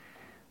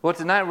Well,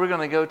 tonight we're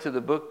going to go to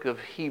the book of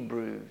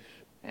Hebrews,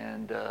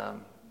 and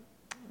I'm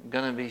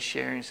going to be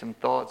sharing some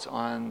thoughts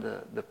on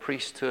the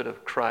priesthood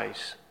of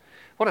Christ.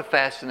 What a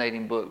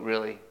fascinating book,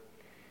 really.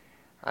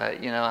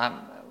 When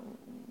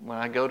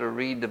I go to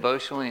read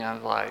devotionally,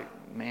 I'm like,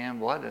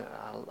 man,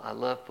 I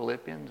love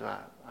Philippians.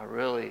 I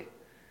really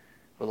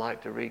would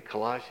like to read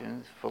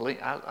Colossians.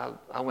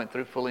 I went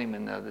through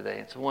Philemon the other day.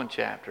 It's one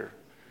chapter,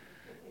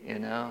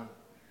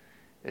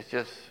 It's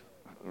just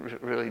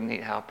really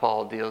neat how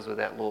Paul deals with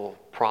that little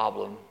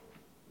problem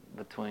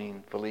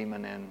between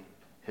Philemon and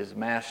his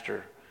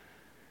master.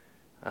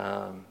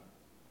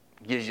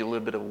 Gives you a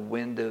little bit of a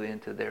window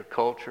into their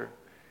culture.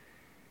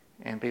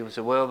 And people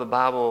say, well, the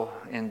Bible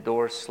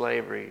endorsed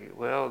slavery.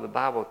 Well, the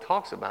Bible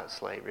talks about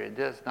slavery. It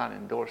does not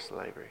endorse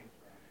slavery.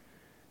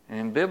 And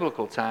in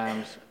biblical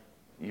times,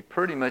 you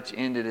pretty much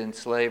ended in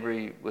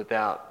slavery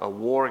without a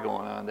war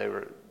going on.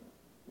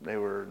 They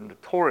were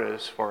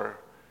notorious for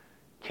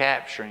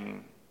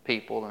capturing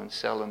people and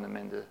selling them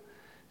into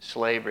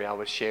slavery. I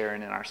was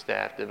sharing in our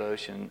staff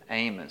devotion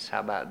Amos. How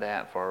about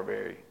that for our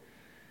very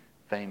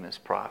famous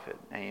prophet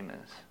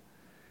Amos?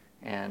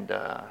 And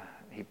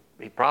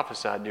he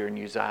prophesied during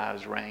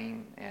Uzziah's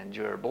reign and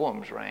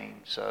Jeroboam's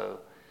reign.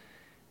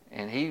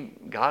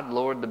 God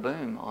lowered the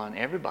boom on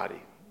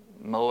everybody,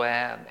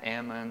 Moab,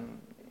 Ammon,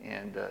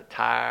 and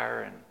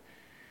Tyre. And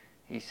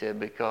he said,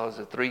 because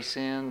of 3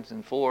 sins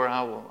and 4,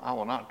 I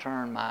will not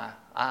turn my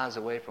eyes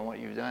away from what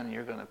you've done, and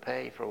you're going to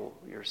pay for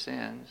your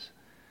sins.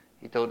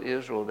 He told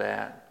Israel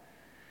that.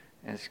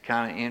 And it's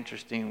kind of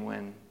interesting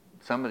when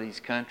some of these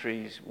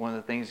countries, one of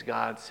the things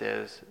God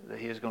says that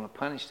he was going to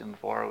punish them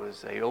for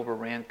was they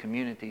overran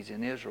communities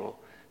in Israel,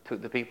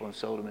 took the people and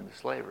sold them into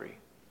slavery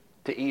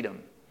to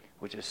Edom,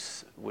 which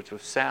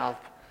was south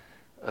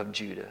of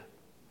Judah.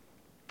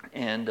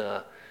 And,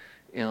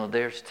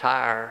 there's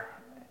Tyre,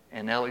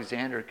 and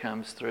Alexander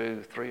comes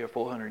through 300 or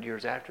 400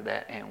 years after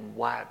that and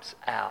wipes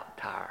out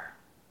Tyre.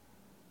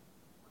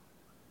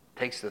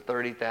 Takes the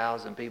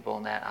 30,000 people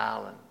on that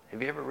island.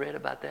 Have you ever read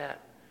about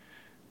that?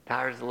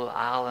 Tyre's a little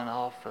island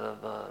off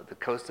of the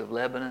coast of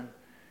Lebanon,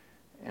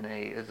 and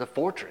it's a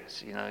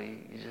fortress. You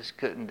just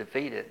couldn't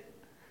defeat it.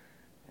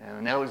 And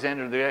when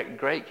Alexander the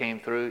Great came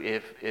through,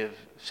 if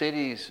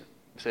cities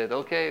said,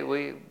 okay,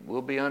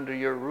 we'll be under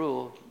your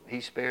rule,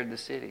 he spared the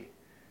city.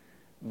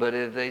 But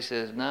if they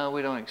says, no,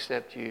 we don't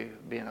accept you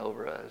being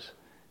over us,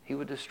 he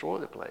would destroy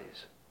the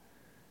place.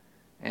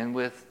 And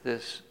with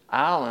this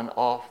island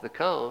off the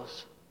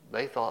coast,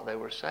 they thought they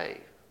were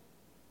safe.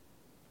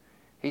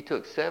 He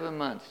took 7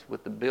 months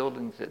with the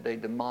buildings that they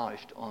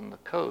demolished on the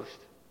coast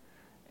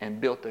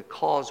and built a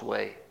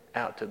causeway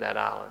out to that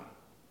island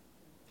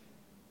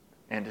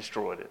and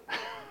destroyed it.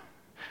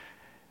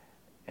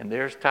 And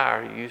there's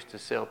Tyre, who used to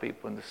sell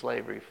people into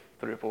slavery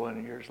 300 or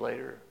 400 years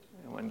later.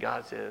 And when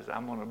God says,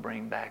 I'm going to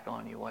bring back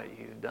on you what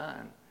you've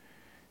done,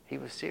 he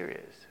was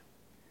serious.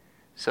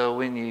 So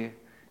when you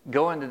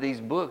go into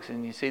these books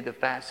and you see the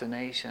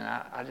fascination,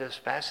 I'm just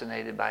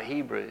fascinated by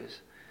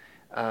Hebrews.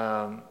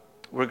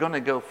 We're going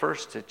to go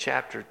first to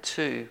chapter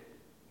 2.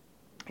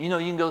 You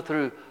can go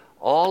through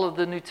all of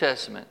the New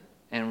Testament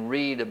and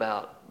read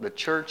about the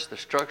church, the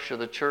structure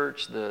of the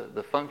church,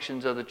 the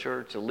functions of the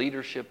church, the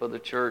leadership of the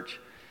church.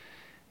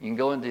 You can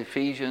go into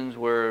Ephesians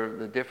where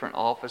the different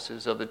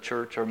offices of the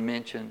church are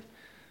mentioned.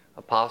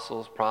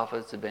 Apostles,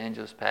 prophets,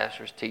 evangelists,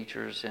 pastors,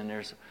 teachers, and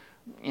there's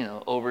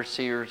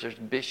overseers, there's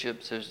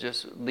bishops, there's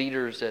just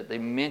leaders that they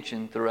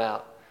mention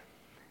throughout.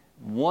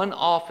 One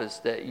office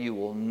that you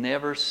will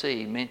never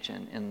see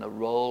mentioned in the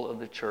role of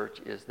the church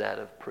is that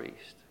of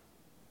priest.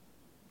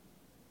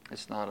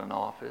 It's not an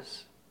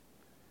office.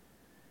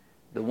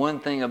 The one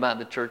thing about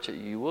the church that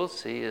you will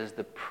see is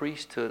the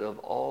priesthood of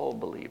all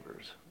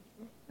believers.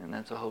 And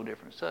that's a whole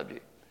different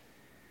subject.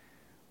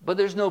 But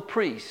there's no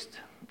priest.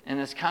 And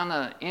it's kind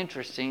of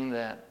interesting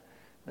that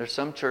there's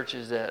some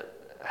churches that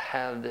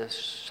have this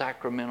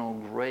sacramental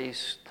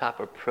grace type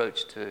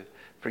approach to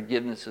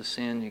forgiveness of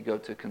sin. You go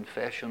to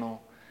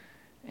confessional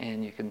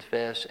and you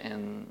confess,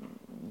 and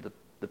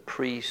the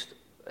priest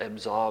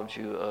absolves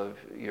you of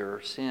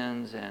your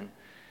sins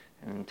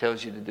and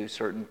tells you to do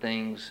certain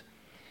things.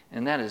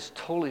 And that is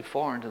totally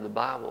foreign to the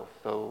Bible.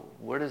 So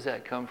where does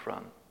that come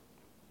from?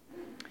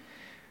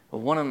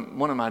 Well,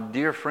 one of my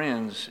dear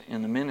friends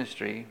in the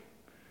ministry,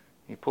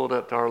 he pulled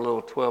up to our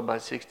little 12 by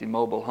 60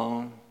 mobile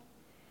home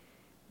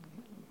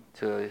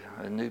to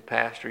a new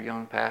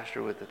young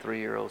pastor with a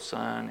 3-year-old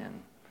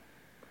son,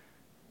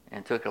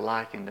 and took a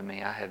liking to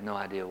me. I have no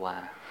idea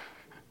why.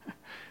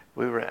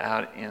 We were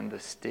out in the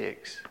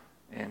sticks,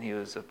 and he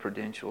was a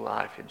Prudential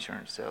life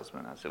insurance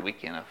salesman. I said, we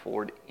can't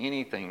afford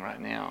anything right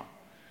now.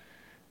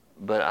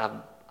 But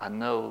I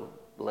know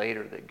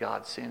later that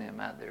God sent him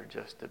out there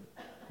just to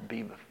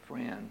be a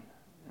friend.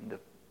 And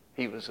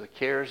he was a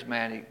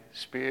charismatic,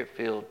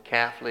 spirit-filled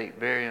Catholic,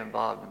 very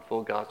involved in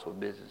Full Gospel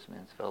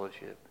Businessmen's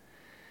Fellowship.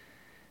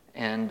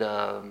 And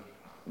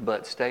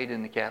but stayed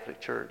in the Catholic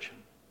Church.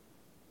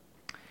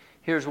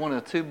 Here's one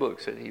of the 2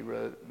 books that he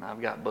wrote, and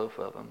I've got both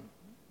of them.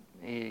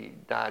 He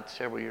died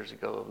several years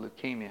ago of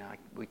leukemia.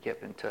 We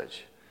kept in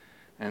touch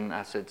And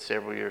I said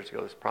several years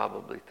ago. It's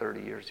probably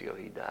 30 years ago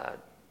he died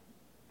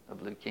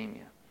of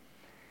leukemia.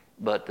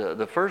 But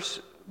the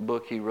first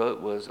book he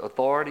wrote was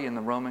Authority in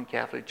the Roman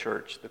Catholic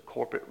Church, the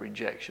Corporate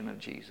Rejection of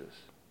Jesus.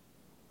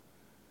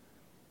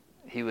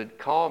 He would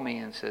call me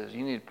and says,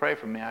 you need to pray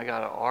for me. I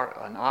got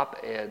an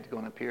op-ed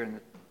going to appear in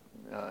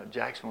the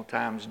Jacksonville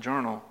Times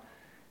Journal,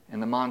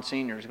 and the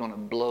Monsignor is going to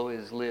blow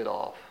his lid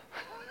off.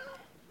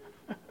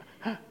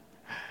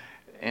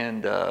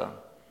 And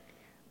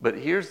but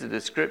here's the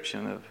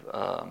description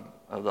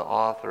of the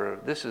author.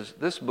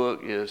 This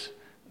book is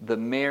The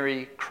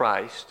Mary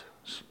Christ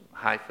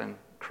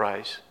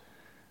Christ,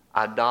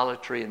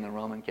 Idolatry in the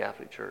Roman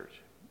Catholic Church.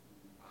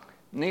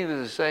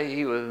 Needless to say,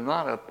 he was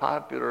not a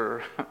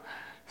popular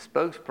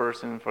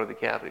spokesperson for the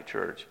Catholic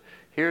Church.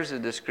 Here's a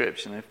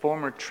description. A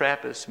former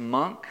Trappist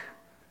monk,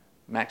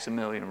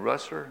 Maximilian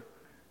Russer,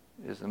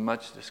 is the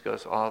much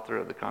discussed author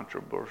of the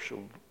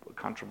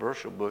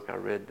controversial book. I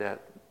read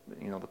that,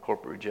 The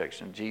Corporate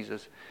Rejection of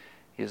Jesus.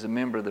 He is a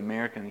member of the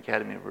American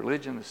Academy of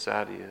Religion, the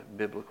Society of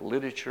Biblical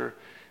Literature,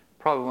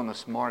 probably one of the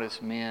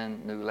smartest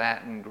men, knew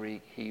Latin,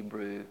 Greek,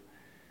 Hebrew,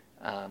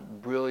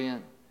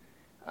 brilliant,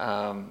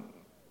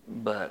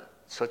 but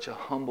such a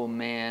humble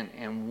man,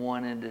 and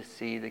wanted to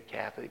see the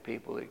Catholic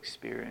people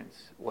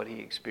experience what he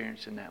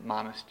experienced in that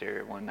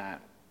monastery one night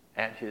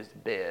at his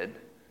bed.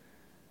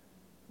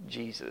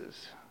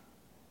 Jesus.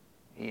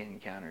 He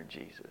encountered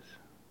Jesus.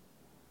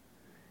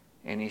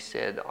 And he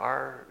said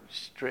our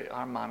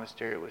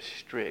monastery was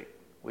strict.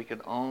 We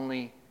could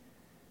only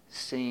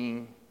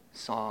sing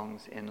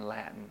songs in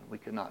Latin. We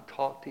could not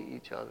talk to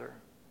each other.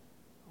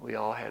 We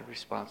all had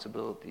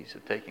responsibilities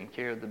of taking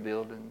care of the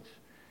buildings.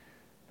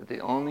 But the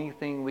only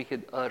thing we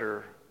could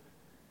utter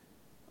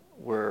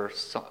were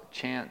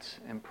chants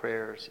and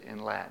prayers in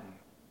Latin.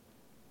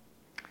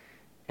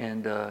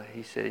 And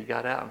he said he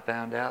got out and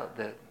found out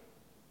that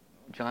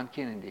John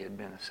Kennedy had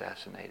been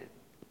assassinated.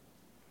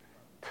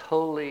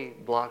 Totally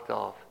blocked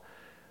off.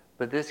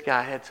 But this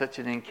guy had such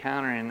an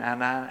encounter, and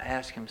I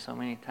asked him so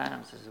many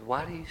times, I said,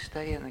 why do you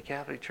stay in the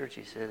Catholic Church?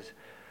 He says,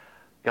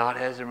 God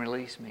hasn't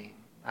released me.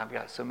 I've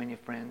got so many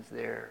friends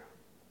there.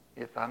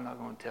 If I'm not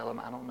going to tell them,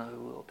 I don't know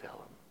who will tell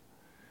them.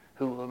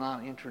 Who will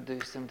not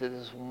introduce them to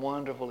this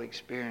wonderful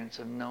experience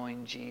of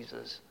knowing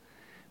Jesus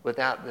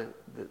without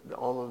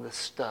all of the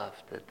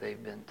stuff that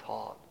they've been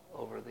taught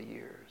over the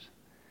years.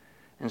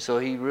 And so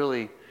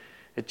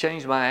it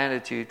changed my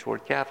attitude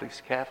toward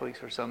Catholics.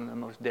 Catholics are some of the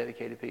most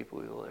dedicated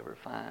people you'll ever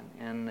find.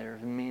 And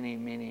there's many,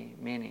 many,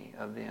 many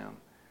of them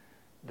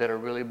that are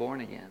really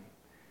born again.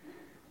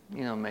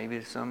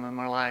 Maybe some of them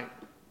are like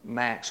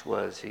Max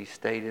was. He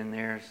stayed in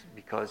there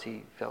because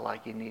he felt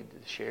like he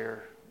needed to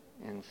share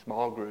in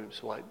small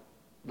groups what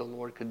the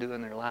Lord could do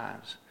in their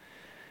lives.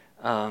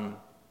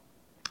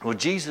 Well,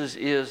 Jesus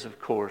is, of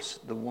course,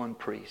 the one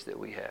priest that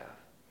we have.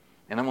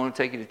 And I'm going to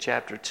take you to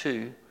chapter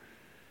 2.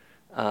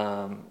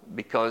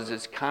 Because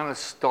it kind of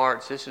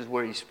starts, this is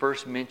where he's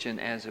first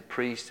mentioned as a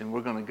priest, and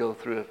we're going to go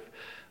through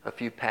a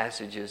few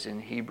passages in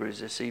Hebrews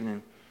this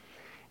evening.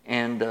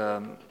 And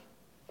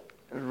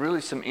really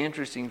some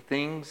interesting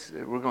things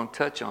that we're going to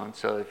touch on.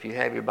 So if you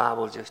have your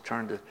Bible, just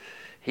turn to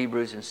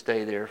Hebrews and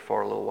stay there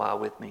for a little while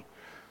with me.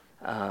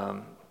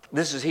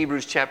 This is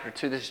Hebrews chapter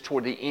 2. This is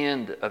toward the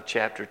end of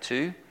chapter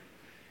 2,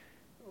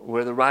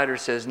 where the writer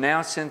says,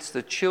 now since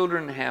the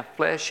children have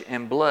flesh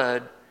and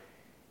blood,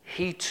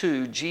 he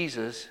too,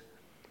 Jesus,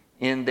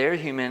 in their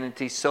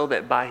humanity, so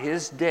that by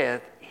his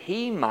death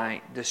he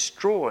might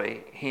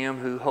destroy him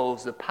who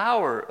holds the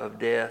power of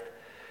death,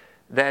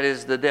 that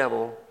is the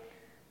devil,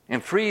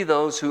 and free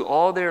those who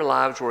all their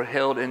lives were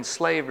held in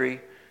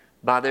slavery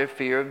by their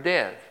fear of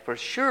death. For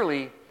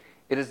surely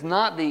it is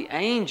not the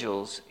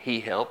angels he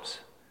helps,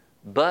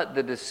 but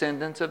the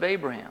descendants of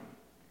Abraham.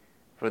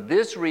 For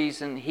this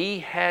reason he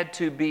had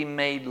to be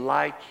made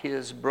like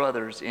his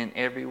brothers in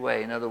every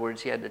way. In other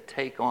words, he had to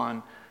take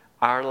on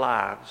our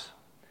lives,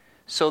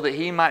 so that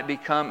he might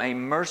become a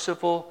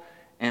merciful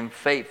and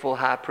faithful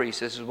high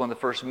priest. This is one of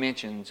the first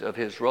mentions of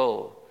his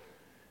role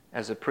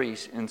as a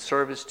priest in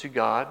service to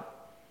God,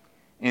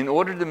 in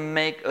order to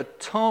make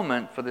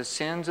atonement for the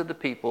sins of the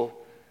people,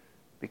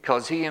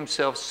 because he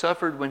himself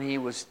suffered when he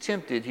was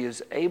tempted. He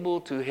is able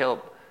to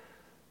help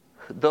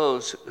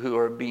those who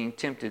are being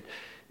tempted.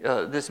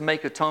 This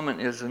make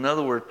atonement is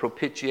another word,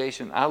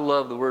 propitiation. I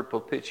love the word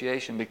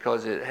propitiation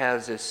because it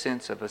has this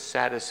sense of a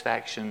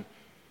satisfaction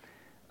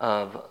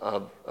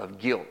of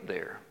guilt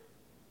there.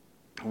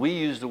 We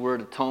use the word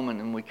atonement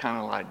and we kind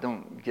of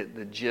don't get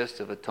the gist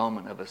of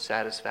atonement, of a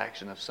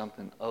satisfaction of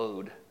something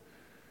owed.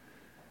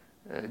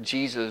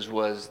 Jesus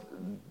was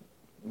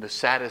the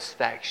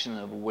satisfaction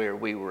of where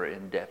we were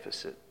in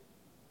deficit.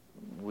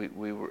 We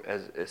were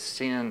as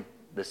sin.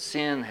 The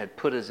sin had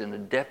put us in a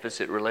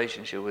deficit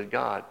relationship with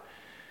God,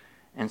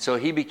 and so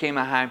he became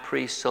a high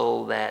priest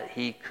so that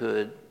he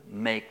could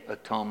make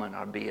atonement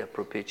or be a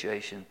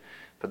propitiation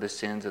for the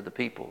sins of the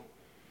people.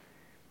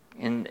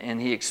 And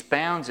he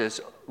expounds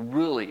this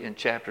really in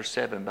chapter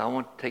 7, but I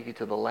want to take you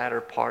to the latter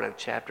part of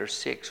chapter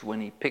 6 when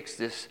he picks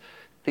this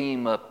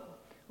theme up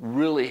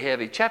really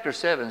heavy. Chapter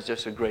 7 is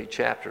just a great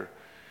chapter,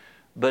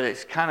 but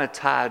it's kind of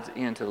tied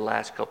into the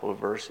last couple of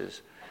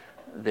verses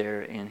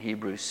there in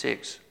Hebrews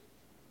 6.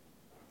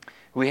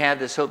 We have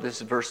this hope.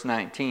 This is verse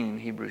 19 in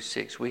Hebrews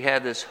 6. We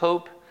have this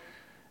hope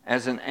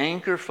as an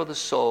anchor for the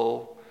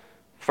soul,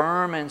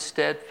 firm and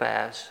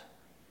steadfast.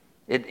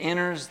 It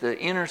enters the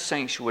inner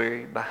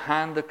sanctuary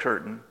behind the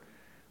curtain,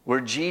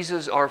 where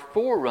Jesus, our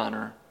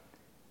forerunner,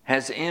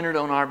 has entered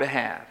on our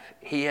behalf.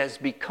 He has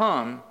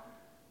become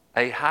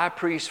a high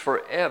priest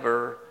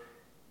forever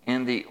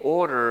in the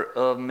order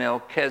of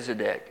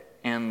Melchizedek.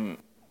 And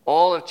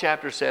all of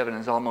chapter 7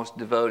 is almost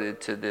devoted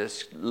to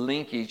this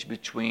linkage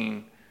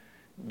between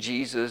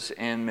Jesus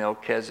and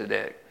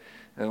Melchizedek.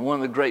 And one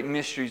of the great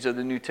mysteries of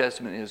the New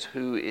Testament is,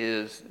 who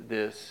is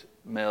this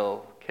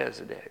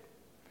Melchizedek?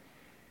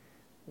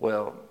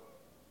 Well,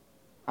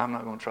 I'm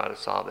not going to try to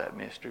solve that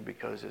mystery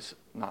because it's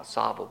not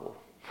solvable.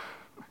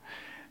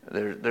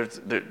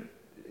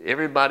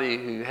 Everybody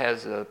who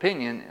has an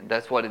opinion,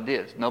 that's what it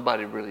is.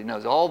 Nobody really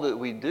knows. All that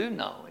we do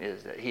know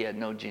is that he had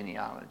no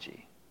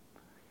genealogy.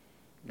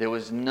 There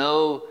was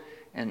no,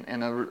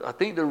 and I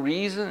think the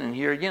reason, and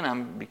here again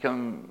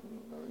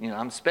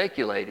I'm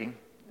speculating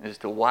as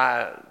to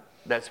why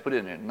that's put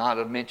in there. Not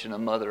to mention a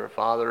mother or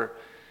father.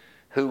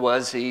 Who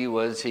was he?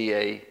 Was he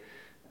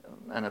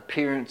an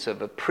appearance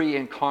of a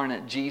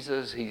pre-incarnate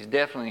Jesus? He's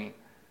definitely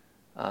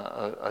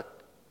a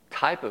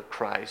type of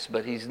Christ,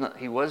 but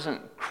he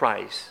wasn't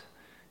Christ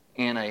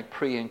in a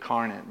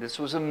pre-incarnate. This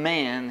was a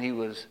man. He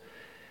was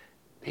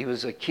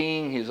a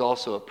king. He was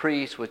also a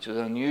priest, which is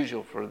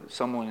unusual for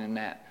someone in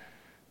that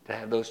to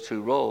have those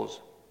two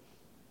roles.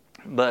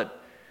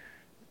 But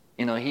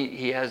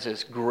he has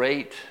this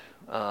great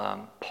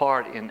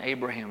part in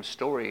Abraham's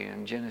story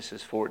in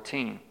Genesis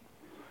 14.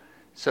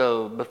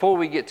 So before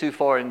we get too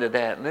far into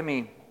that, let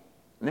me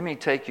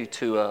take you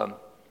to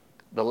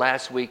the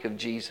last week of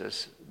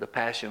Jesus, the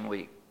Passion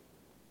Week,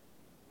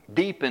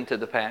 deep into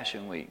the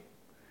Passion Week.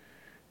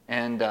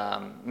 And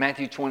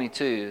Matthew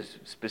 22 is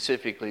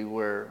specifically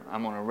where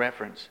I'm going to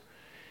reference.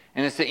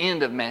 And it's the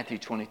end of Matthew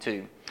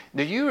 22.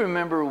 Do you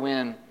remember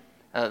when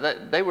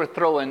they were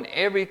throwing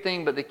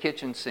everything but the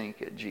kitchen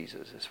sink at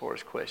Jesus as far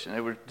as question?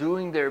 They were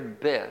doing their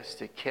best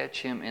to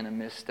catch him in a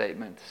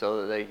misstatement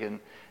so that they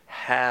can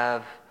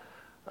have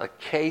a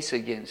case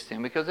against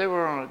him, because they're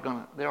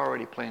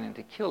already planning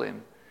to kill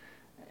him,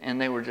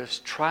 and they were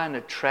just trying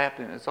to trap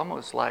him. It's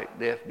almost like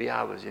the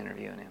FBI was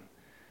interviewing him.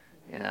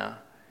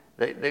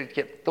 They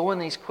kept throwing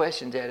these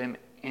questions at him,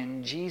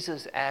 and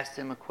Jesus asked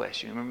him a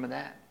question. Remember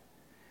that?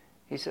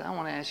 He said, I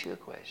want to ask you a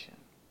question.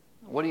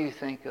 What do you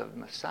think of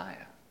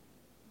Messiah?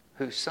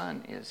 Whose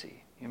son is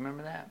he? You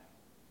remember that?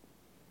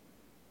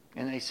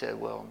 And they said,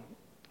 well,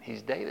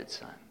 he's David's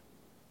son.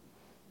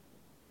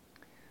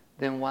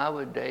 Then why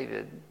would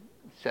David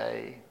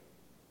say,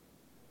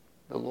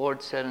 the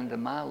Lord said unto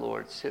my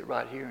Lord, sit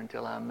right here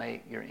until I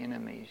make your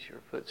enemies your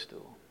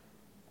footstool?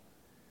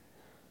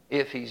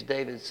 If he's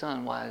David's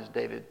son, why is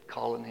David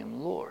calling him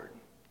Lord?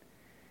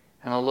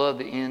 And I love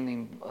the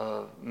ending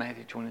of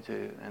Matthew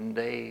 22. And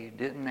they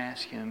didn't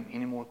ask him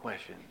any more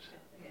questions.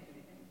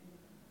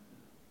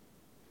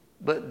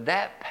 But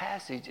that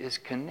passage is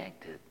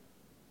connected.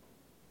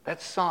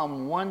 That's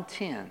Psalm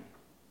 110.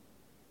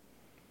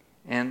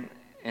 And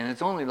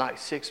it's only like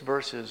 6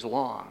 verses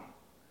long.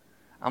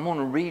 I'm going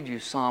to read you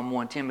Psalm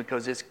 110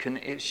 because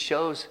it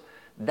shows,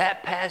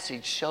 that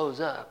passage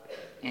shows up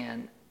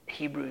in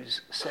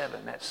Hebrews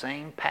 7. That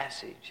same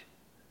passage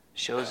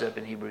shows up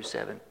in Hebrews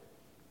 7.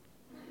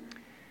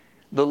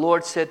 The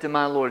Lord said to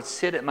my Lord,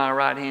 sit at my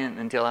right hand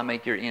until I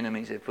make your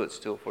enemies a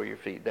footstool for your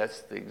feet.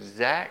 That's the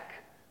exact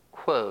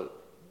quote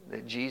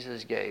that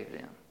Jesus gave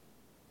them.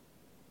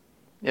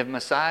 If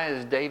Messiah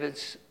is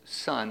David's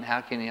son,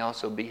 how can he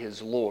also be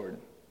his Lord?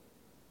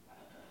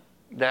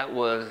 That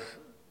was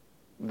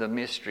the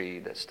mystery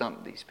that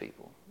stumped these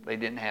people. They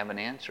didn't have an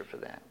answer for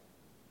that.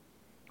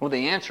 Well,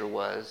 the answer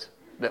was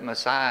that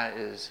Messiah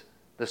is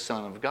the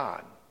Son of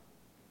God.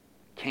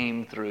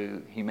 Came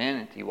through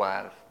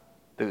humanity-wise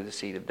through the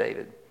seed of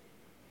David.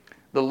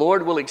 The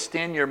Lord will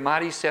extend your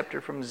mighty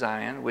scepter from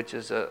Zion, which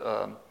is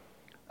a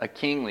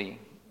kingly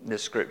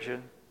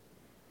description.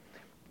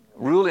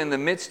 Rule in the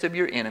midst of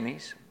your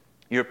enemies.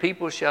 Your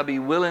people shall be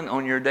willing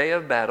on your day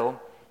of battle,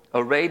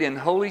 arrayed in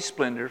holy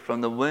splendor.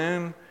 From the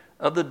womb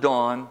of the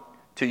dawn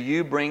to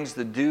you brings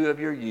the dew of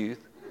your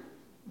youth.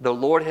 The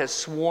Lord has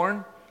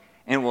sworn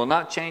and will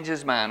not change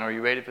his mind. Are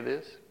you ready for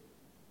this?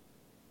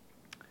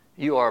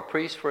 You are a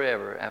priest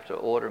forever after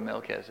order of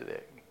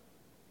Melchizedek.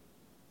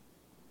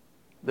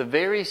 The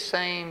very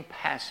same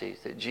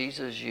passage that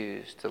Jesus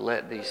used to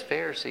let these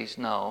Pharisees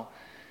know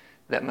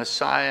that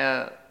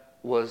Messiah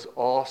was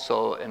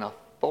also an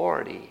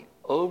authority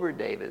over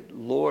David,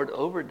 Lord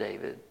over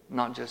David,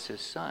 not just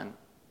his son,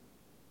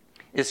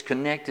 is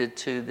connected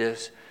to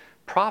this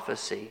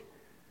prophecy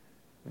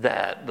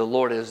that the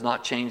Lord has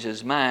not changed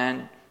his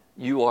mind.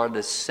 You are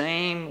the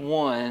same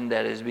one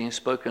that is being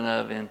spoken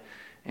of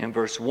in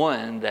verse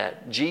 1,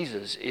 that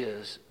Jesus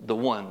is the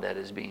one that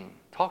is being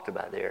talked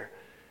about there.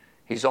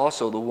 He's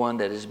also the one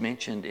that is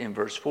mentioned in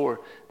verse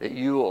 4, that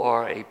you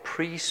are a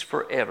priest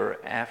forever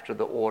after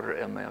the order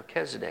of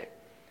Melchizedek.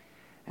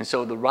 And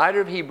so the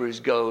writer of Hebrews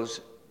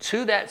goes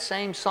to that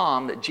same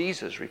psalm that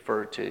Jesus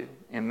referred to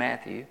in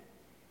Matthew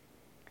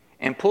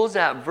and pulls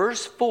out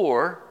verse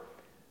 4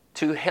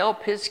 to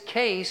help his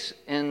case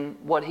in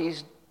what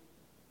he's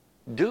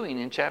doing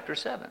in chapter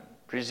 7,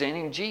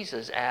 presenting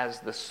Jesus as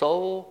the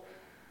sole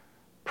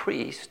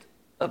priest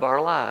of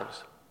our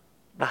lives,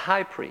 the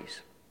high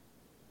priest.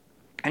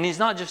 And he's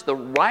not just the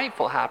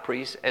rightful high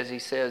priest, as he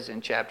says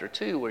in chapter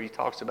 2, where he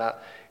talks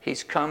about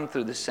he's come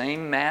through the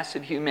same mass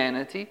of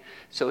humanity,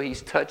 so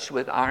he's touched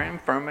with our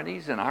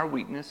infirmities and our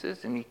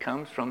weaknesses, and he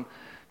comes from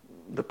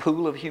the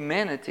pool of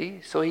humanity,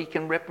 so he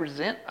can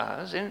represent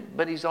us.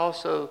 But he's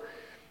also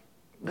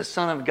the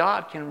Son of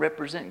God, can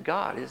represent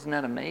God. Isn't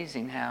that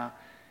amazing how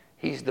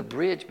he's the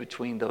bridge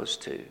between those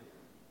two?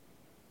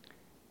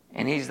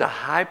 And he's the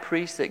high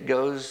priest that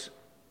goes,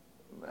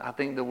 I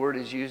think the word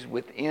is used,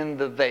 within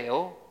the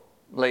veil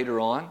later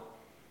on.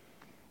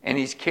 And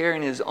he's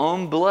carrying his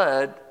own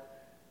blood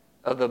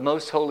of the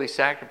most holy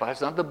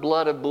sacrifice, not the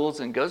blood of bulls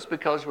and goats,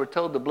 because we're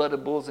told the blood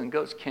of bulls and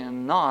goats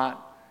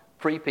cannot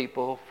free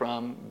people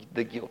from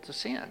the guilt of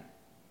sin.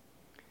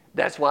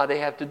 That's why they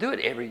have to do it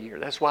every year.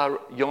 That's why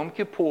Yom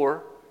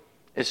Kippur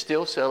is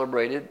still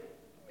celebrated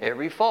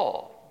every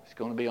fall. It's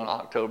going to be on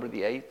October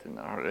the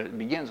 8th, or it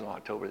begins on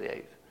October the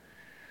 8th.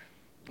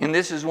 And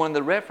this is one of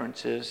the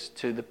references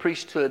to the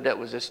priesthood that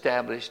was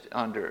established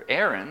under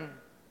Aaron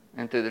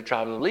and through the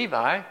tribe of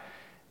Levi.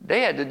 They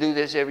had to do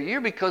this every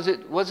year because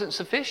it wasn't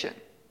sufficient.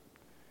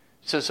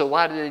 So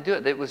why did they do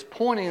it? It was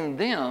pointing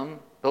them,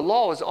 the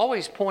law was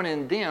always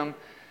pointing them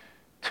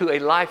to a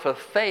life of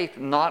faith,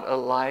 not a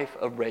life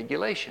of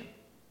regulation.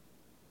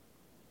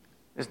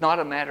 It's not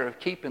a matter of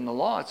keeping the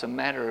law. It's a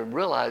matter of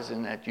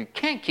realizing that you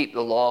can't keep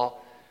the law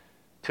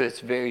to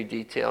its very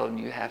detail, and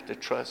you have to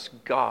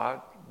trust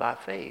God by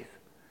faith.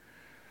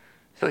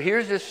 So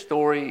here's this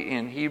story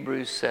in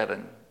Hebrews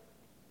 7.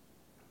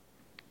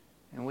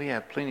 And we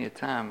have plenty of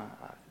time.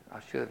 I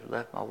should have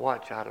left my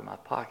watch out of my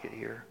pocket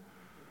here.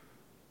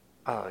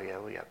 Oh, yeah,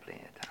 we got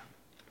plenty of time.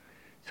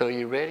 So are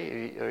you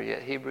ready? Are you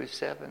at Hebrews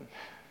 7?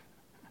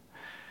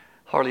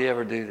 Hardly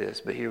ever do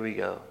this, but here we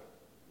go.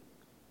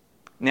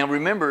 Now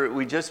remember,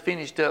 we just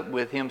finished up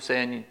with him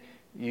saying,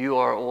 you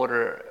are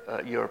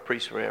a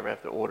priest forever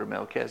after the order of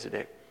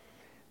Melchizedek.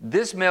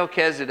 This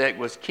Melchizedek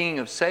was king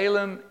of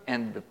Salem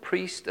and the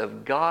priest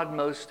of God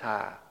Most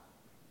High.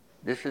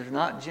 This is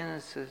not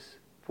Genesis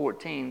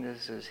 14,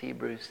 this is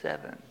Hebrews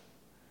 7.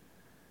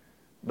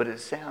 But it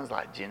sounds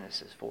like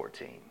Genesis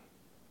 14.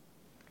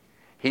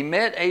 He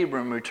met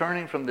Abram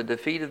returning from the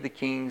defeat of the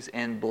kings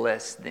and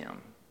blessed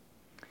them.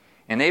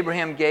 And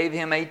Abraham gave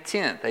him a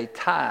tenth, a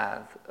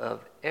tithe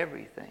of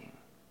everything.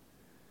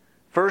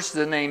 First,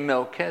 the name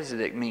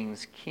Melchizedek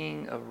means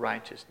king of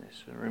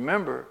righteousness. And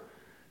remember,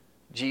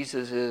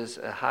 Jesus is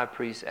a high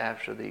priest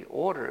after the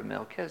order of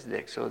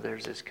Melchizedek, so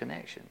there's this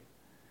connection.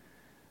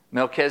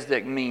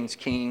 Melchizedek means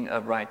king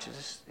of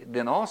righteousness.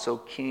 Then also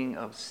king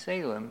of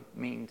Salem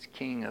means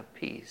king of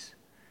peace.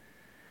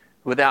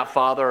 Without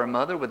father or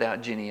mother,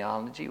 without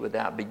genealogy,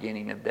 without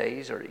beginning of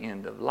days or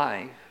end of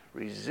life,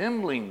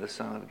 resembling the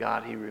Son of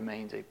God, he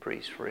remains a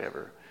priest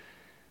forever.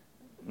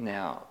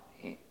 Now,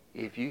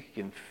 if you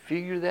can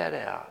figure that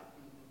out,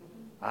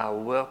 I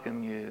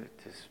welcome you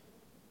to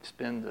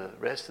spend the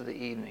rest of the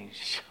evening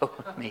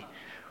showing me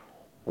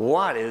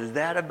what is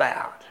that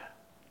about.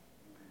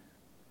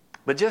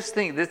 But just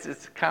think, this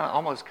is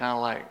almost kind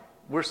of like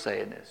we're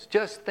saying this.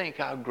 Just think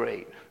how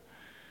great.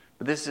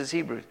 But this is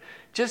Hebrews.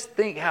 Just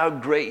think how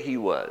great he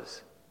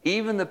was.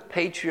 Even the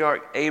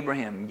patriarch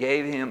Abraham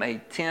gave him a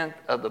tenth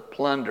of the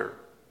plunder.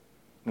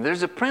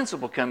 There's a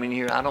principle coming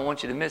here. I don't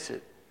want you to miss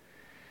it.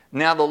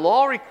 Now the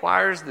law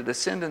requires the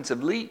descendants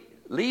of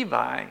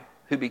Levi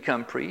who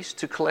become priests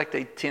to collect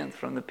a tenth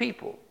from the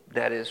people.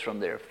 That is, from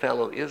their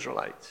fellow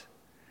Israelites.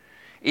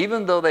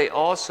 Even though they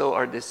also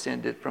are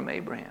descended from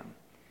Abraham.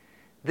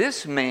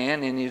 This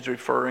man, and he's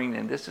referring,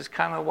 and this is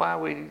kind of why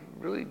we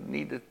really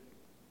need to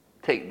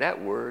take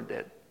that word,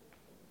 that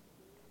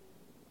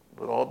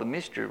with all the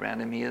mystery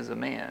around him, he is a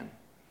man.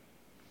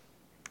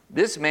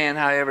 This man,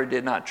 however,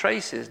 did not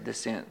trace his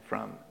descent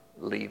from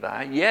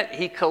Levi, yet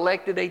he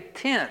collected a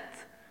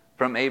tenth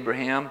from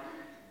Abraham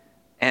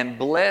and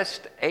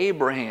blessed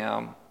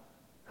Abraham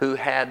who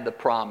had the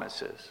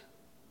promises.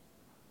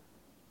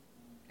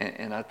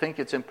 And I think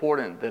it's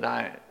important that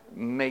I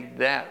make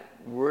that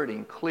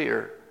wording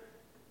clear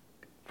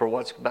for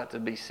what's about to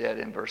be said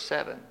in verse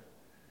 7.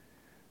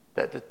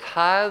 That the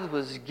tithe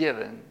was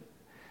given.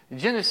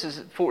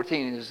 Genesis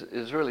 14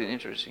 is really an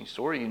interesting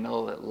story. You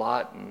know that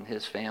Lot and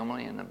his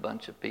family and a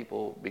bunch of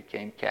people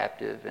became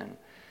captive, and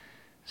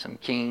some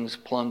kings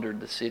plundered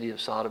the city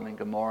of Sodom and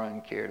Gomorrah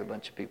and carried a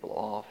bunch of people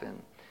off.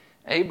 And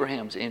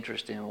Abraham's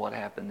interest in what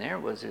happened there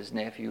was his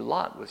nephew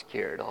Lot was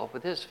carried off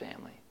with his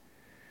family.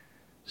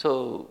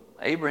 So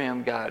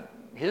Abraham got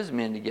his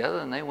men together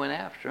and they went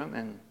after him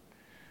and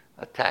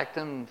attacked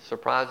him,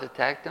 surprise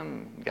attacked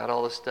him, got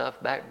all the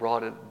stuff back,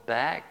 brought it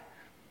back.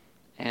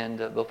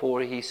 And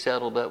before he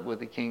settled up with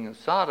the king of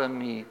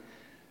Sodom, he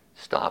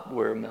stopped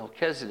where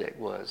Melchizedek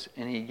was,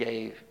 and he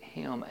gave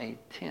him a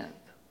tenth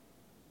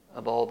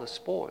of all the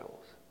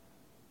spoils.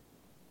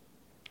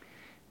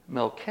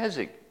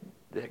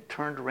 Melchizedek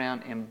turned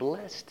around and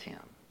blessed him.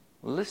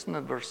 Listen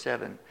to verse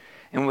 7.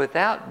 And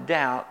without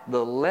doubt,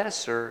 the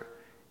lesser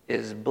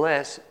is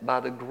blessed by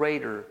the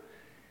greater.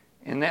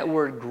 And that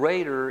word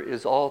greater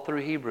is all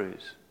through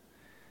Hebrews.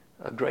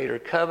 A greater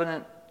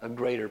covenant, a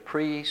greater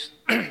priest.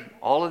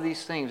 All of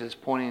these things is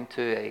pointing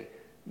to a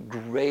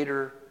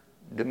greater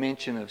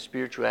dimension of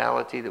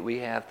spirituality that we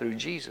have through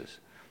Jesus.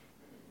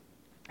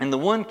 In the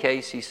one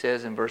case, he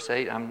says in verse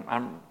 8,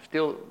 I'm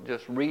still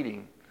just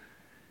reading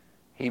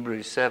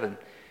Hebrews 7.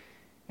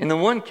 In the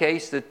one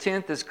case, the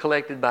tenth is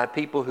collected by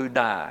people who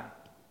die.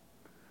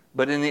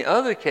 But in the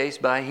other case,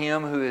 by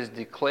him who is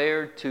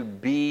declared to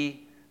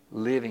be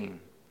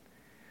living.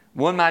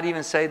 One might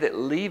even say that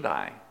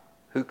Levi,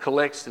 who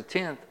collects the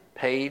tenth,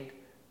 paid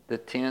the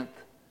tenth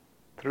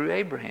through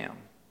Abraham.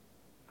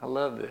 I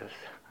love this.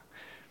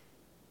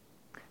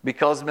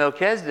 Because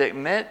Melchizedek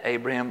met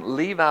Abraham,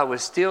 Levi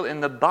was still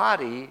in the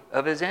body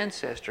of his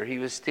ancestor. He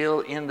was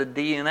still in the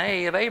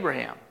DNA of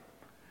Abraham.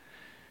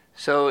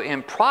 So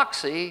in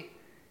proxy,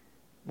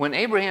 when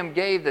Abraham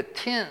gave the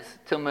tenth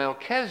to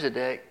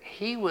Melchizedek,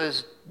 he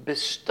was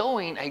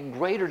bestowing a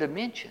greater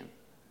dimension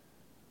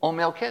on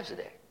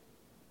Melchizedek.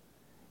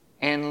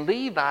 And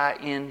Levi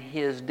in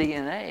his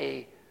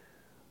DNA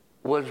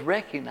was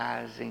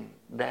recognizing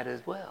that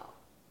as well.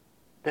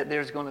 That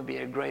there's going to be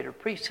a greater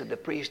priesthood. The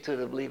priesthood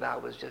of Levi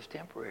was just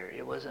temporary.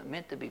 It wasn't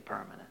meant to be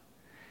permanent.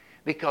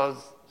 Because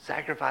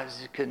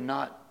sacrifices could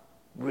not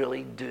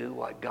really do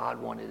what God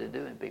wanted to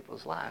do in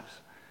people's lives.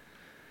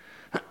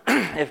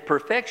 If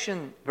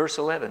perfection, verse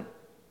 11,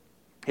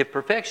 if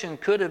perfection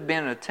could have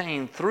been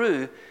attained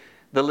through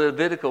the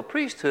Levitical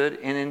priesthood,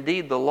 and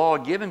indeed the law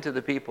given to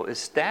the people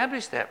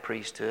established that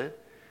priesthood,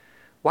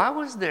 why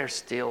was there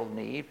still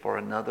need for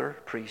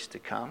another priest to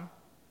come?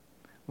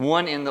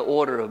 One in the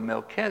order of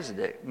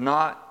Melchizedek,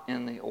 not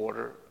in the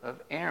order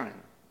of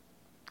Aaron.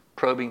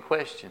 Probing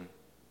question.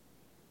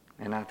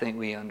 And I think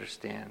we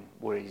understand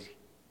where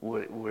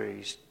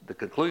the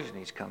conclusion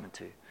he's coming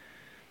to.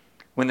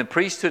 When the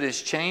priesthood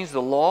is changed,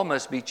 the law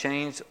must be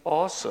changed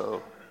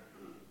also.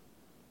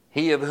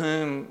 He of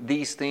whom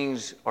these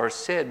things are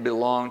said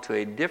belonged to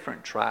a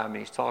different tribe. And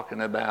he's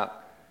talking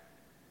about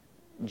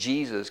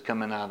Jesus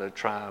coming out of the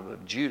tribe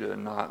of Judah,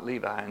 not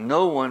Levi. And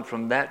no one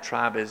from that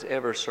tribe has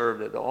ever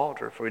served at the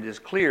altar, for it is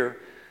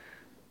clear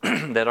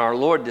that our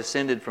Lord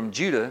descended from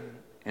Judah,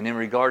 and in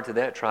regard to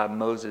that tribe,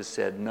 Moses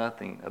said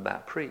nothing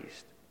about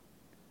priests.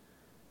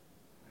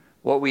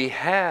 What we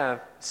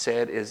have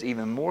said is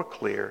even more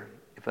clear.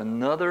 If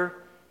another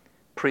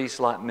priest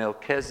like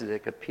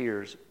Melchizedek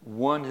appears,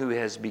 one who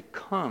has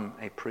become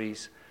a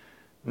priest,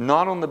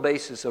 not on the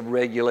basis of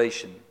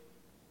regulation,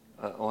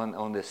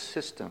 on this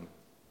system,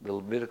 the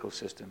Levitical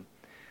system,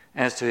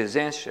 as to his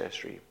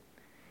ancestry.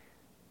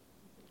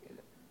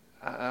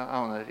 I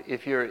don't know,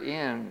 if you're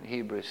in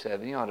Hebrews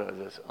 7, you ought to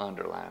just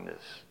underline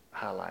this,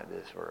 highlight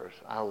this verse.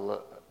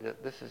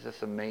 This is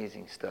just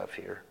amazing stuff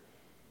here.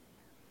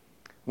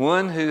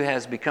 One who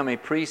has become a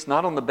priest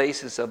not on the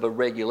basis of a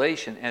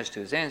regulation as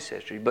to his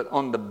ancestry, but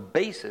on the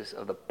basis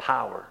of the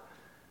power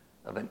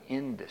of an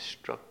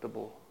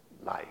indestructible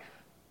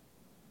life.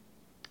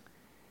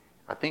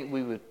 I think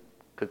we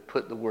could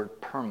put the word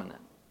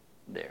permanent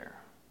there,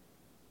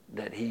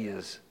 that he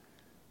is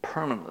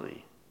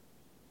permanently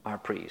our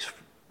priest.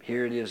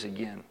 Here it is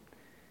again.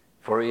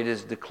 For it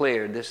is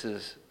declared, this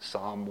is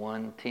Psalm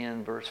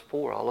 110 verse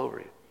 4 all over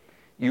you.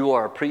 You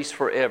are a priest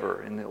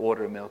forever in the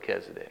order of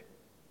Melchizedek.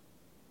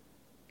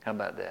 How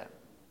about that?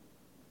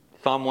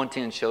 Psalm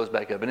 110 shows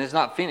back up. And it's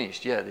not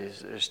finished yet.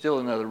 There's still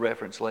another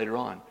reference later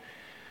on.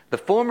 The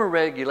former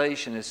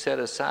regulation is set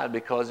aside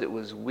because it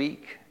was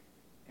weak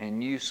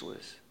and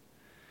useless.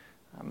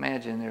 I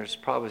imagine there's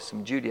probably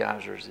some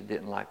Judaizers that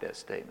didn't like that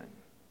statement.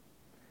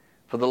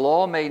 For the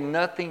law made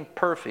nothing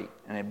perfect,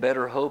 and a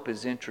better hope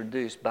is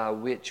introduced by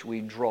which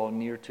we draw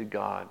near to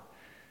God.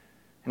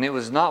 And it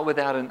was not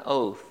without an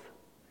oath.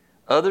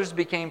 Others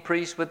became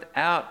priests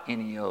without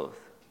any oath,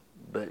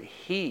 but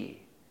he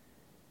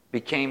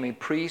became a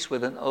priest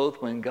with an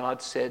oath when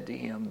God said to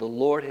him, the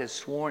Lord has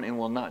sworn and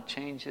will not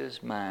change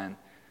his mind.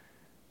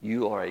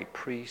 You are a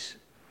priest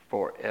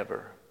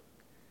forever.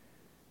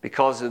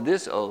 Because of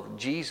this oath,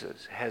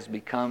 Jesus has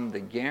become the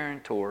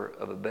guarantor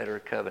of a better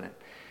covenant.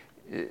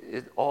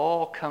 It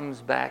all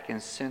comes back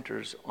and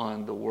centers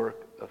on the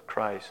work of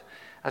Christ.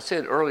 I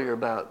said earlier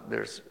about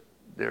there's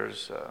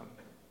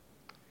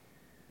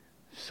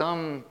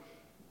some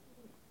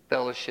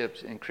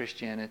fellowships in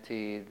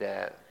Christianity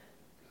that,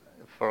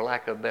 for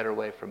lack of a better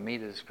way for me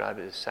to describe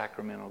it, is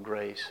sacramental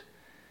grace,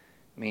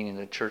 meaning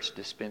the church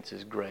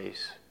dispenses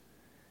grace.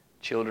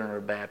 Children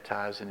are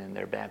baptized, and in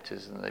their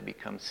baptism they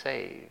become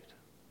saved.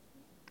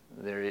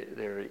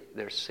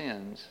 Their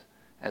sins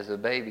as a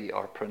baby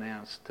are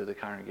pronounced to the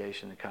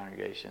congregation. The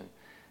congregation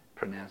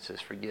pronounces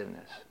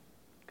forgiveness.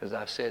 Because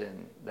I've said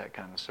in that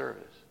kind of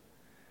service.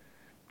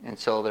 And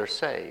so they're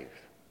saved.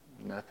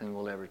 Nothing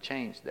will ever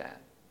change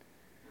that.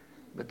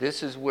 But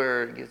this is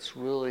where it gets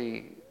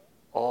really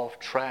off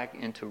track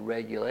into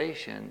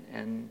regulation,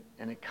 and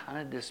it kind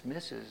of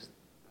dismisses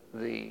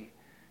the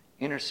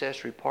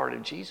intercessory part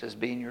of Jesus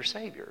being your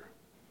Savior.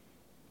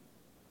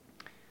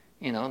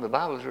 You know, the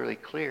Bible is really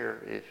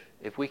clear.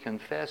 If we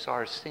confess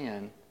our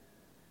sin,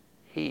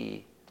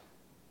 and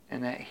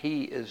that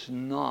He is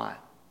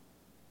not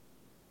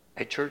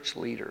a church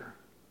leader,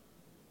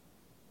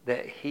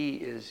 that He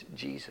is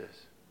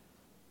Jesus.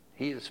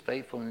 He is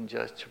faithful and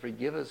just to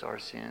forgive us our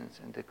sins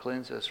and to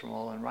cleanse us from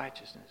all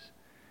unrighteousness.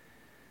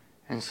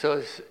 And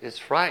so it's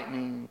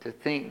frightening to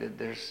think that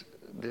there's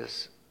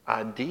this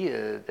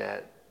idea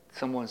that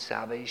someone's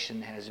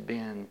salvation has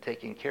been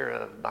taken care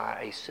of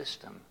by a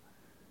system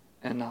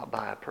and not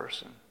by a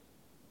person.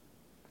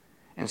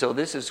 And so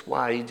this is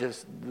why the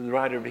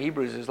writer of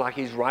Hebrews is like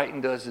he's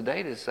writing to us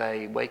today to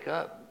say, wake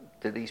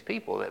up to these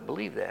people that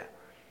believe that.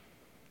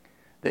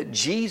 That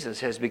Jesus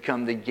has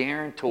become the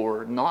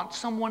guarantor, not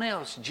someone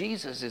else.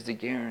 Jesus is the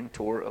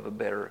guarantor of a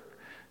better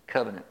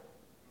covenant.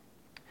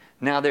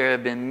 Now there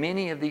have been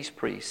many of these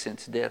priests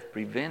since death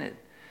prevented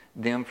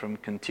them from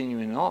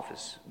continuing in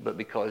office. But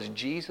because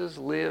Jesus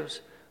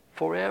lives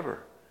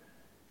forever,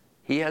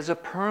 He has a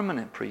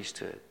permanent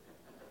priesthood.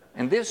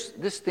 And this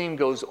theme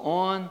goes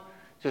on,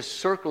 just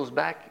circles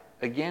back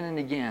again and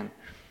again.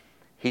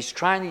 He's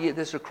trying to get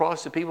this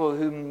across to people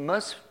who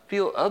must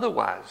feel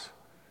otherwise.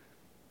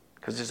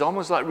 Because it's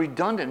almost like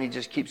redundant. He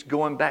just keeps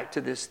going back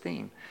to this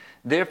theme.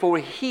 Therefore,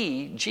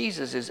 He,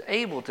 Jesus, is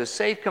able to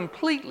save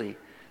completely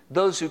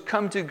those who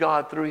come to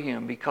God through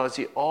Him, because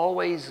He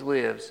always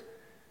lives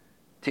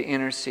to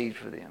intercede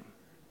for them.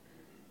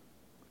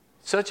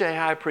 Such a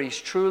high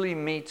priest truly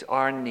meets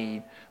our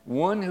need,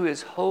 one who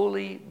is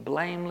holy,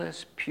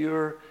 blameless,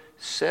 pure,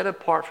 set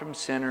apart from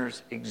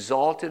sinners,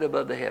 exalted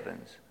above the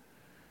heavens.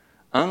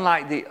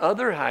 Unlike the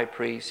other high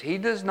priests, he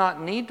does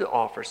not need to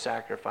offer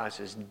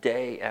sacrifices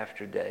day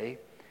after day,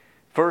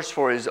 first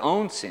for his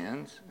own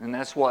sins, and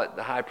that's what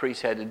the high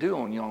priest had to do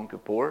on Yom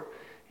Kippur.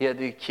 He had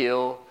to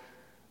kill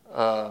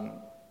a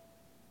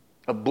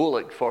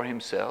bullock for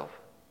himself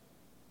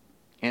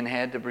and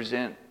had to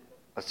present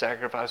a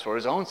sacrifice for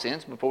his own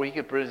sins before he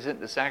could present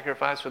the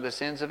sacrifice for the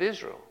sins of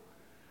Israel.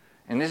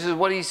 And this is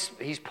what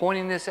he's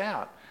pointing this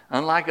out.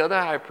 Unlike other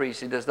high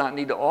priests, he does not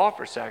need to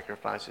offer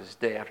sacrifices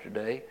day after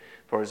day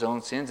for his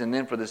own sins and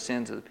then for the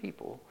sins of the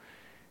people.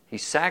 He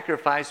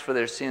sacrificed for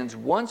their sins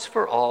once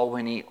for all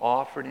when he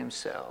offered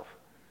himself.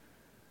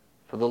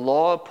 For the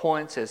law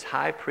appoints as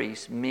high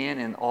priests men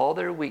in all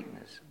their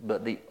weakness,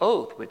 but the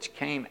oath which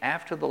came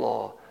after the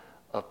law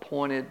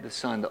appointed the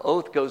Son. The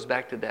oath goes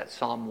back to that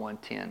Psalm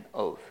 110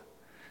 oath.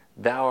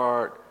 Thou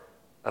art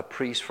a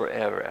priest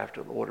forever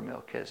after the order of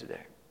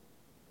Melchizedek.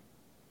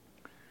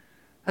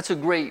 That's a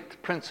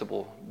great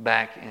principle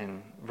back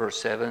in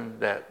verse 7,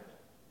 that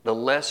the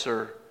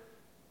lesser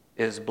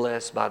is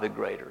blessed by the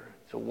greater.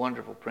 It's a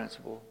wonderful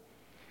principle.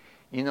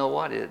 You know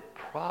what? It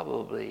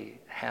probably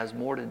has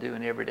more to do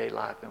in everyday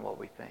life than what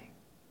we think.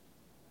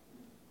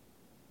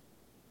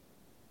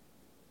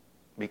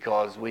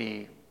 Because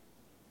we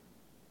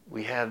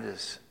have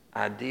this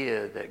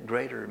idea that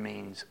greater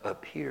means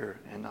up here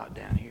and not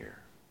down here.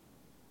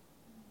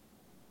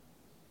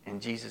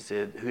 And Jesus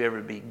said,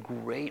 whoever be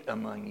great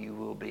among you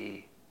will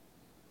be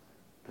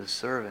the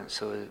servant.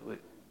 So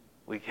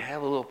we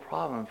have a little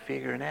problem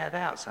figuring that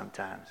out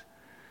sometimes.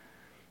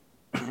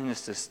 And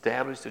it's to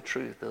establish the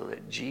truth, though,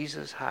 that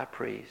Jesus, high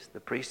priest, the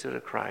priesthood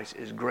of Christ,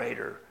 is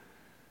greater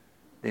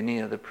than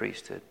any other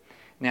priesthood.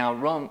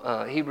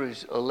 Now,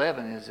 Hebrews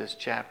 11 is this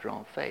chapter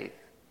on faith.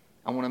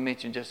 I want to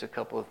mention just a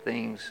couple of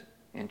things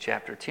in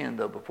chapter 10,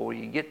 though, before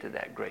you get to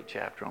that great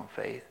chapter on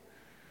faith.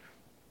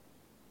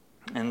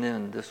 And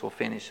then this will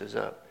finish us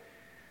up.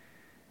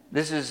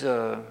 This is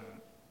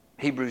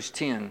Hebrews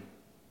 10.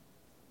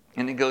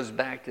 And it goes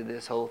back to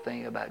this whole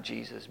thing about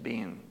Jesus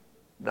being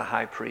the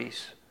high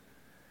priest.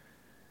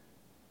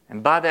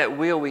 And by that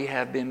will we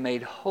have been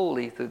made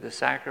holy through the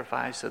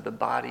sacrifice of the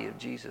body of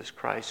Jesus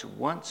Christ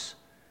once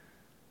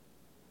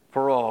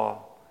for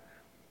all.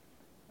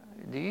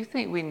 Do you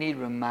think we need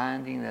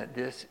reminding that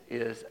this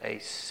is a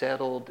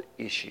settled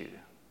issue?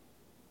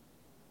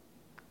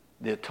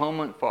 The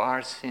atonement for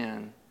our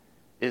sin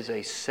is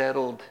a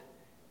settled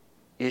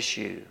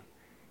issue.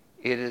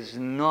 It is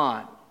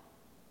not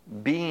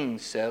being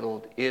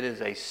settled, it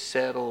is a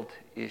settled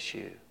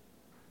issue.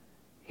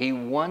 He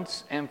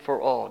once and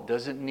for all,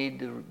 doesn't need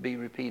to be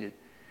repeated.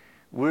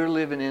 We're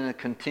living in a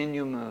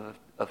continuum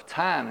of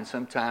time, and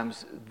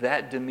sometimes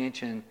that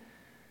dimension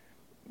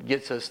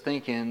gets us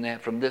thinking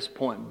that from this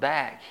point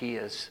back, He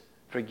has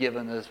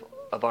forgiven us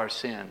of our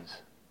sins.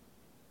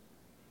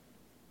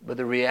 But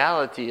the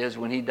reality is,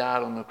 when He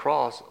died on the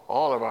cross,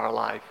 all of our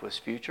life was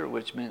future,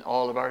 which meant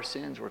all of our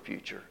sins were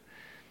future.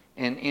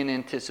 And in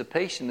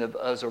anticipation of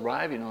us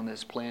arriving on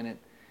this planet,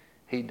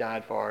 He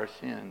died for our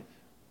sins.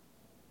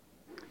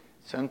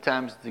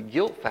 Sometimes the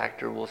guilt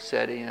factor will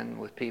set in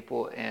with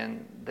people,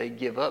 and they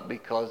give up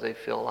because they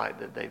feel like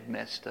that they've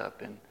messed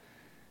up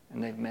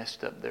And they've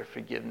messed up their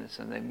forgiveness,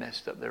 and they've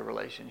messed up their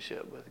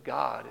relationship with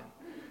God.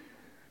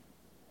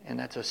 And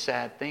that's a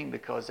sad thing,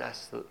 because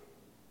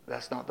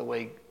that's not the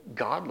way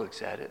God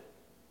looks at it.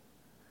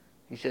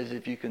 He says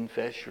if you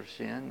confess your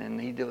sin,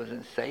 and he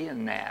wasn't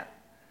saying that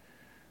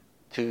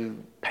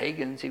to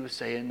pagans, he was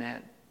saying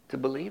that to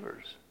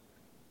believers.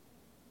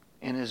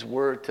 In his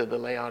word to the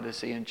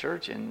Laodicean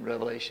church in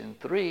Revelation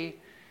 3,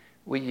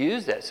 we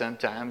use that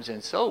sometimes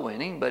in soul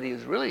winning, but he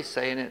was really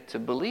saying it to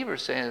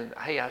believers, saying,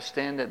 hey, I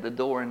stand at the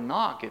door and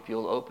knock. If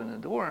you'll open the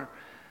door,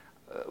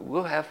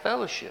 we'll have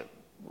fellowship.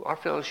 Our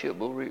fellowship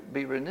will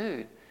be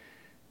renewed.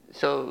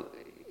 So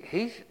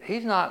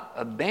he's not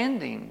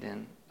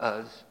abandoning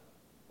us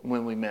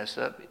when we mess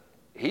up.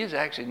 He's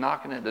actually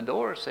knocking at the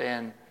door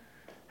saying,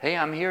 hey,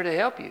 I'm here to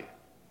help you.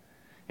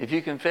 If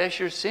you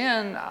confess your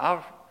sin,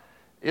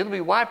 it'll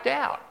be wiped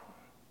out.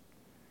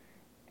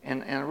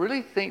 And I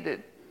really think that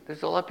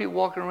there's a lot of people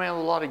walking around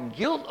with a lot of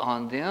guilt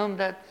on them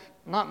that's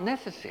not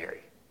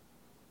necessary.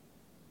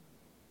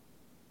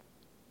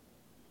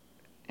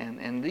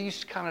 And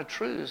these kind of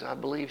truths, I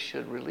believe,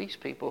 should release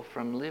people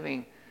from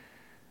living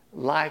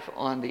life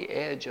on the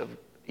edge of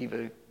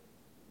either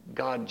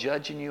God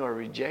judging you or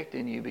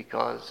rejecting you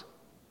because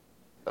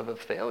of a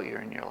failure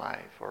in your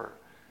life, or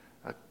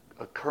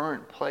a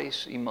current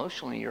place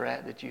emotionally you're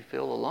at that you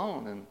feel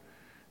alone and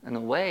in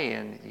a way,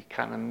 and you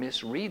kind of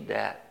misread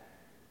that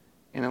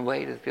in a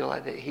way to feel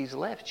like that he's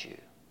left you.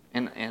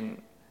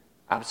 And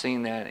I've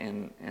seen that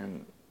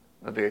in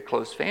a very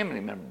close family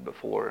member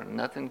before, and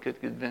nothing could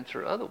convince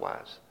her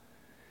otherwise.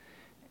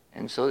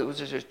 And so it was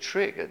just a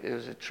trick. It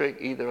was a trick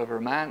either of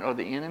her mind or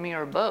the enemy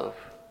or both.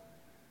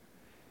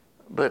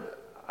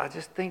 But I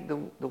just think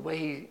the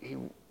way he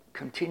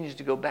continues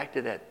to go back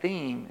to that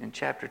theme in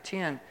chapter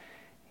 10,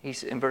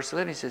 in verse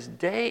 11 he says,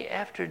 day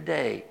after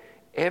day,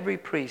 every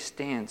priest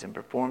stands and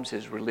performs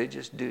his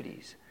religious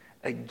duties.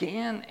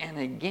 Again and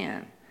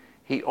again,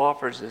 he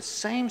offers the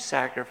same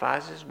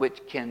sacrifices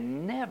which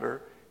can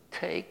never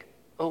take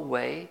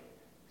away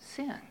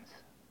sins.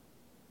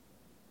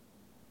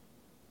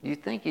 You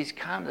think he's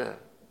kind of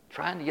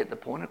trying to get the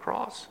point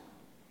across?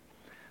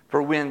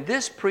 For when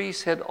this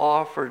priest had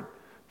offered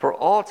for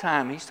all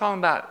time, he's talking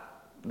about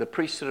the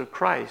priesthood of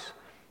Christ.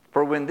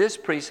 For when this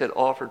priest had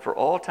offered for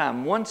all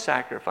time one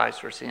sacrifice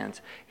for sins,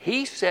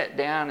 he sat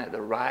down at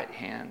the right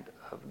hand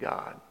of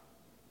God.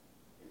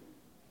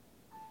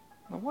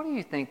 Now, what do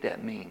you think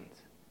that means?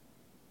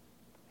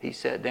 He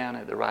sat down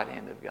at the right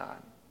hand of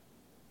God.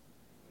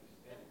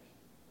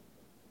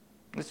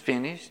 It's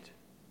finished.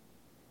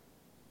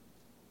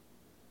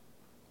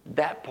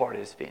 That part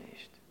is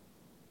finished.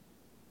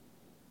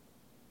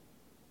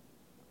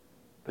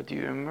 But do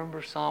you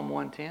remember Psalm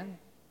 110?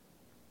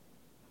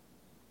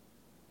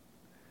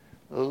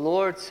 The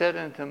Lord said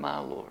unto my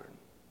Lord,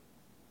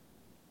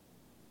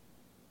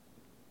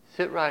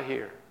 sit right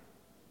here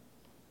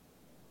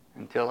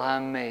until I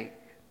make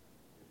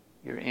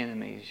your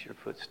enemies your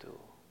footstool.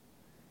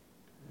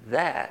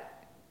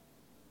 That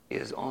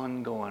is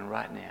ongoing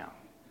right now.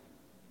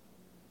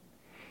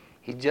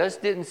 He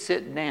just didn't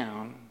sit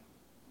down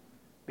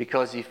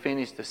because he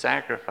finished the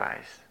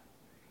sacrifice.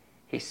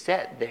 He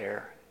sat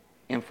there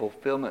in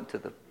fulfillment to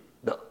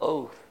the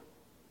oath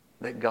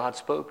that God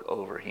spoke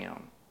over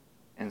him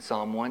in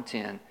Psalm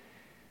 110,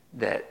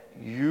 that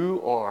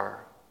you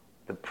are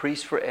the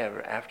priest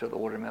forever after the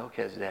order of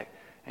Melchizedek.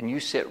 And you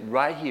sit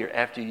right here.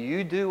 After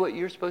you do what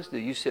you're supposed to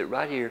do, you sit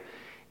right here.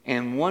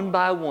 And one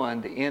by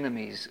one, the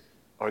enemies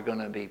are going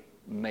to be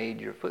made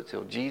your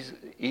footstool. Jesus,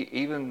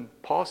 even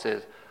Paul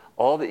says,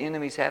 all the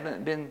enemies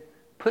haven't been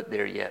put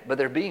there yet, but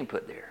they're being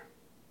put there.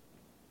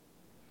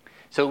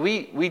 So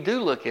we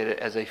do look at it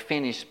as a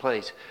finished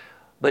place.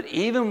 But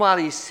even while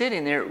he's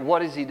sitting there,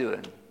 what is he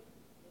doing?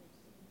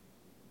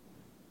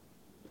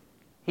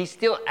 He's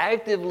still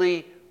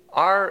actively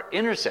our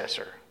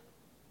intercessor.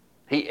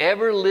 He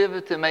ever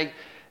liveth to make...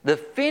 The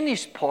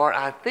finished part,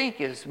 I think,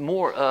 is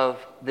more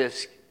of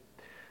this.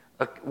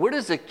 Where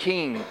does a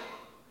king,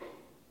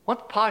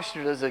 what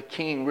posture does a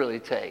king really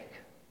take?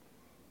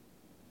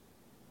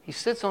 He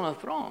sits on a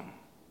throne.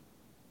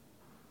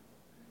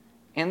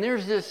 And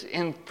there's this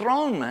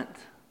enthronement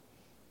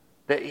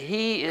that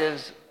he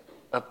is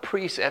a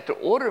priest after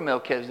order of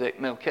Melchizedek.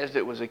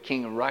 Melchizedek was a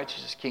king of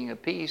righteousness, king of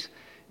peace.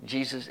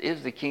 Jesus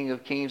is the King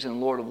of kings and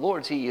Lord of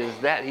lords. He is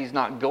that. He's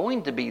not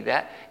going to be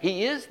that.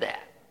 He is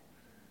that.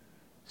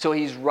 So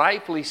he's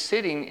rightfully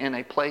sitting in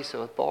a place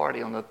of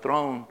authority on the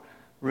throne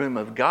room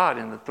of God,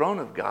 in the throne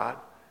of God,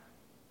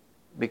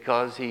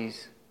 because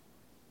he's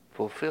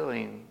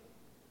fulfilling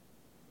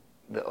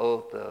the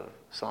oath of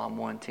Psalm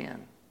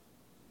 110.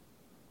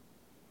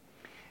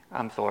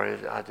 I'm sorry,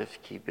 I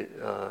just keep it,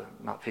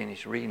 not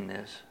finished reading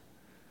this.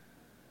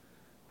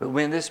 But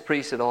when this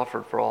priest had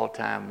offered for all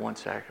time one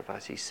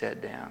sacrifice, he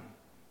sat down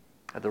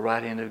at the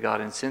right hand of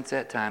God. And since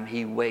that time,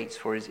 he waits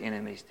for his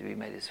enemies to be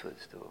made his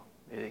footstool.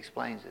 It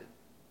explains it.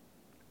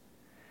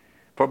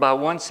 For by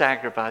one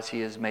sacrifice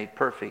he has made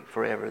perfect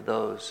forever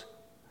those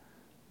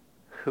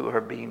who are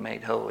being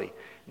made holy.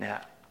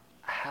 Now,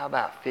 how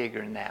about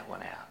figuring that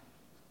one out?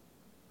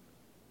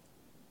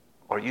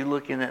 Are you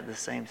looking at the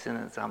same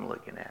sentence I'm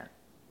looking at?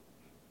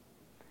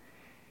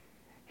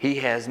 He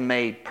has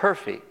made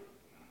perfect.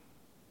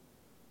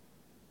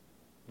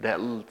 That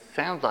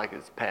sounds like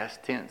it's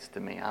past tense to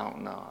me. I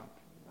don't know.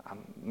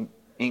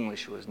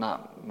 English was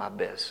not my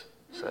best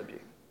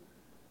subject.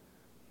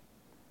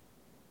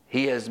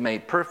 He has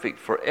made perfect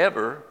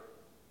forever.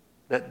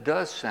 That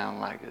does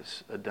sound like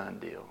it's a done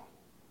deal.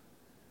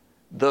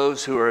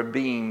 Those who are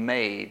being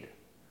made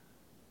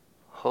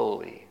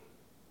holy.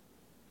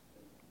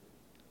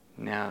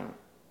 Now,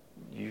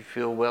 you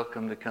feel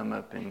welcome to come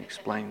up and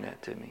explain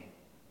that to me.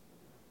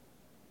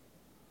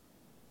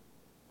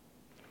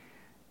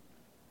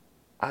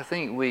 I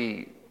think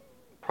we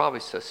probably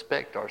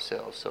suspect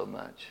ourselves so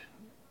much.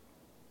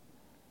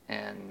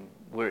 And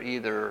we're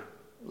either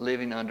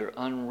living under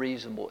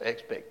unreasonable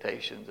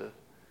expectations of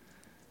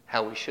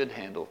how we should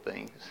handle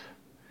things,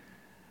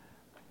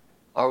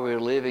 or we're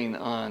living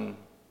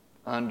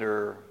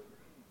under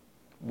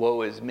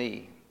woe is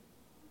me.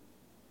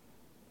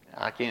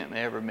 I can't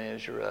ever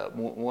measure up,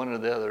 one or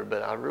the other,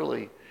 but I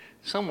really,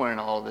 somewhere in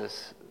all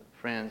this,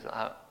 friends,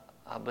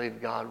 I believe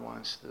God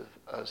wants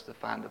us to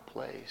find a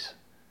place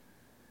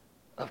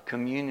of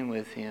communion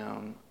with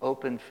Him,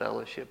 open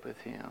fellowship with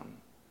Him,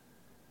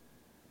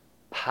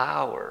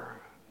 power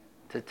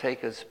to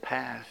take us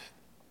past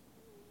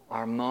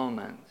our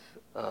moments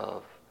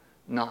of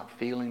not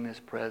feeling His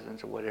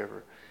presence or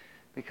whatever,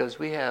 because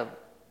we have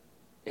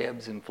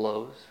ebbs and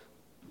flows,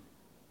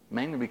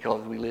 mainly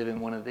because we live in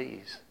one of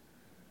these.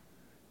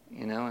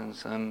 You know, and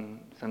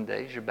some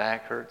days your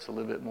back hurts a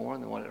little bit more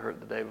than what it hurt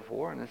the day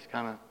before, and it's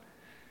kind of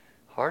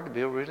hard to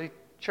feel really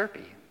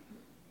chirpy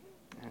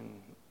and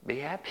be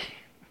happy.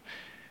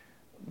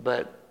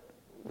 But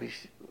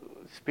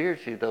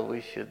spiritually, though,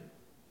 we should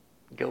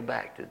go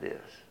back to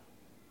this.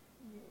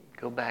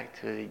 Go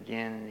back to it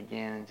again and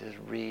again and just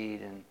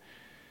read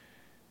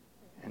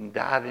and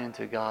dive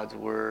into God's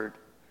Word.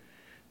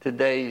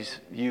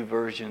 Today's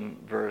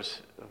YouVersion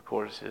verse, of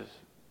course, is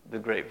the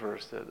great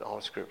verse that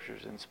all Scripture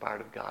is inspired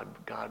of God,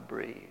 God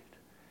breathed.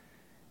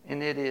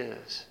 And it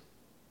is.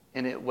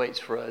 And it waits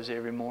for us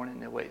every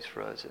morning. It waits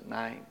for us at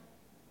night.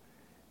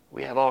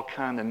 We have all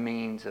kind of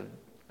means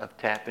of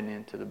tapping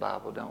into the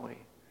Bible, don't we?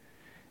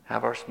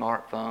 Have our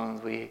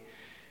smartphones. We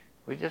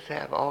just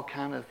have all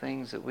kind of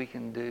things that we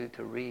can do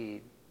to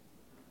read.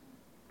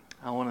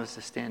 I want us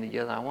to stand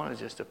together. I want us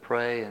just to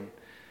pray and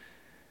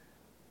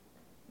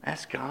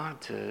ask God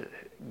to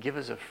give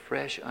us a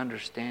fresh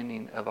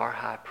understanding of our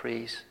high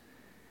priest.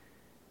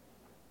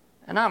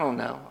 And I don't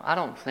know. I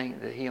don't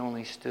think that he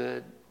only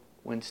stood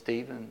when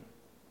Stephen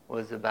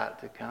was about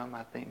to come.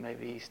 I think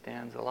maybe he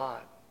stands a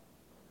lot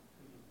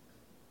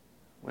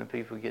when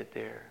people get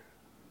there,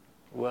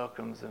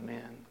 welcomes them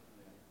in.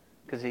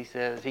 Because he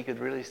says, he could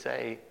really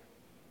say,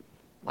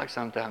 like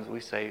sometimes we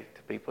say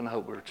to people, and I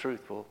hope we're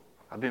truthful,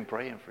 I've been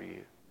praying for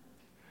you.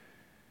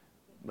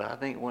 But I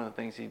think one of the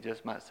things he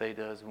just might say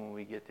to us when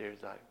we get there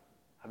is like,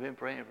 I've been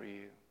praying for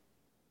you.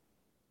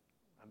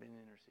 I've been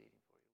in